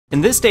In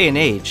this day and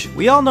age,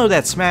 we all know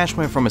that Smash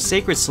went from a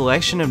sacred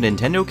selection of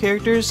Nintendo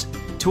characters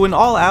to an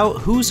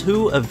all-out who's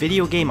who of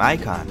video game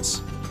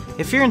icons.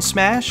 If you're in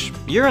Smash,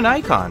 you're an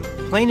icon,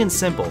 plain and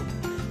simple.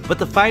 But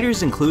the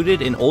fighters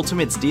included in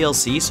Ultimate's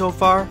DLC so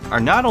far are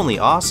not only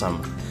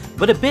awesome,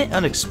 but a bit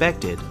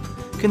unexpected,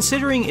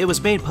 considering it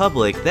was made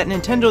public that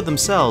Nintendo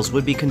themselves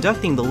would be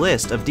conducting the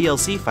list of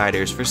DLC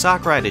fighters for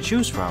Sakurai to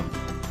choose from.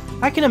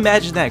 I can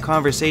imagine that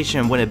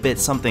conversation went a bit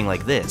something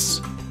like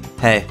this.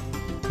 Hey,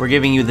 we're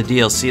giving you the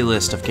DLC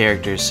list of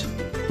characters.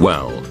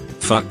 Well,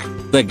 fuck,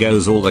 there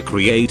goes all the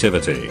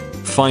creativity.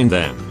 Fine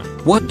then.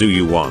 What do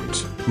you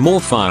want? More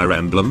Fire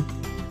Emblem?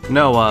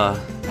 No,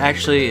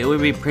 actually it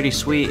would be pretty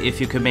sweet if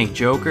you could make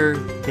Joker,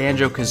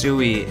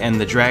 Banjo-Kazooie,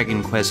 and the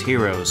Dragon Quest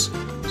heroes.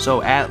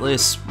 So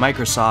Atlas,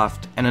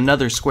 Microsoft, and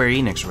another Square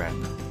Enix rep.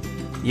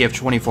 You have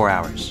 24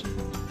 hours.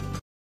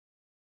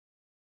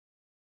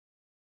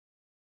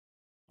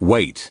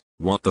 Wait,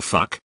 what the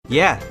fuck?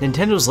 Yeah,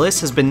 Nintendo's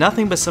list has been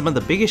nothing but some of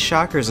the biggest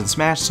shockers in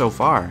Smash so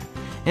far,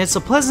 and it's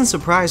a pleasant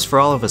surprise for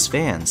all of us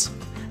fans.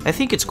 I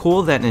think it's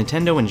cool that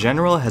Nintendo in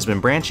general has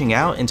been branching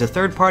out into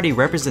third-party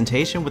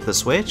representation with the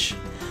Switch,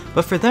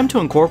 but for them to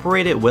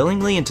incorporate it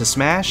willingly into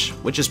Smash,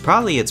 which is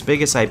probably its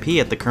biggest IP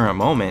at the current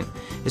moment,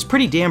 is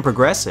pretty damn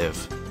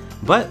progressive.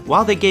 But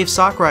while they gave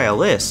Sakurai a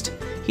list,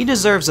 he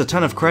deserves a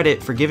ton of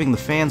credit for giving the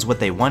fans what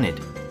they wanted.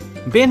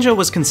 Banjo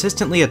was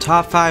consistently a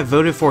top 5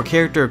 voted for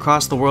character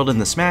across the world in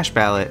the Smash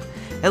ballot,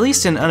 at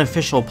least in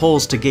unofficial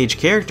polls to gauge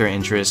character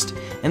interest,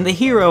 and the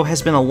hero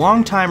has been a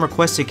long time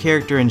requested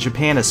character in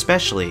Japan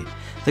especially,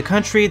 the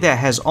country that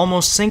has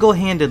almost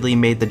single-handedly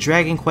made the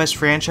Dragon Quest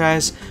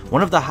franchise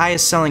one of the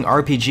highest selling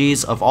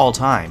RPGs of all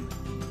time.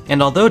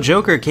 And although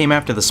Joker came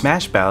after the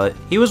Smash ballot,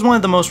 he was one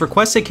of the most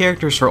requested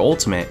characters for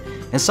Ultimate,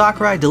 and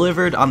Sakurai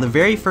delivered on the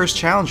very first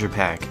Challenger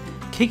Pack,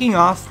 kicking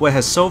off what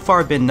has so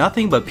far been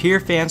nothing but pure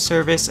fan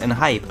service and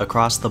hype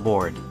across the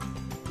board.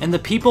 And the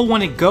people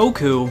wanted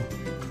Goku,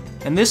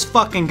 and this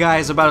fucking guy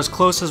is about as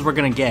close as we're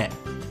gonna get.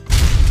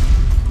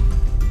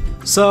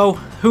 So,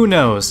 who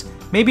knows,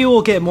 maybe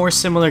we'll get more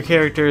similar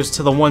characters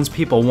to the ones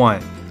people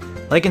want.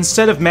 Like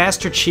instead of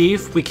Master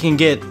Chief, we can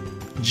get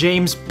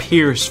James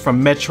Pierce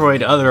from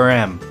Metroid Other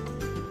M.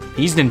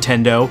 He's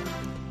Nintendo.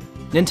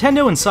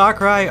 Nintendo and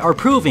Sakurai are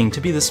proving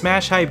to be the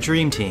Smash Hype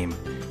Dream Team.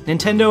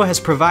 Nintendo has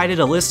provided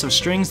a list of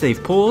strings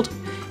they've pulled,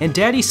 and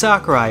Daddy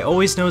Sakurai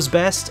always knows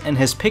best and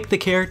has picked the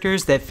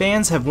characters that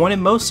fans have wanted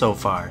most so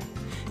far.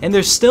 And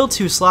there's still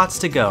 2 slots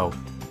to go.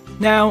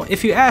 Now,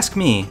 if you ask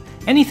me,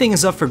 anything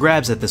is up for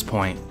grabs at this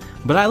point,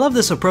 but I love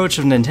this approach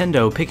of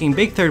Nintendo picking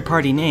big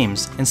third-party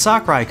names and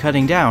Sakurai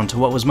cutting down to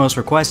what was most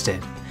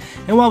requested.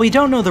 And while we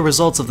don't know the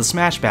results of the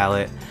Smash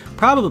ballot,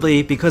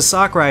 probably because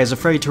Sakurai is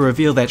afraid to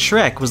reveal that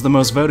Shrek was the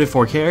most voted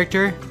for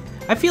character,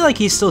 I feel like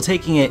he's still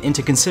taking it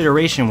into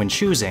consideration when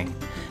choosing,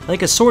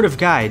 like a sort of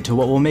guide to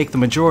what will make the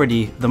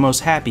majority the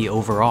most happy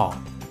overall.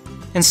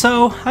 And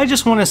so, I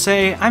just want to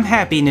say I'm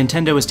happy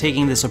Nintendo is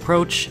taking this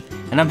approach,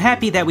 and I'm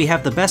happy that we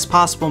have the best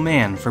possible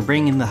man for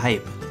bringing the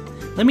hype.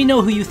 Let me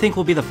know who you think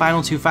will be the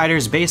final 2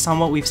 fighters based on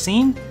what we've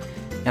seen,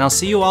 and I'll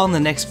see you all in the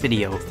next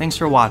video. Thanks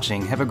for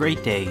watching, have a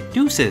great day,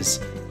 deuces!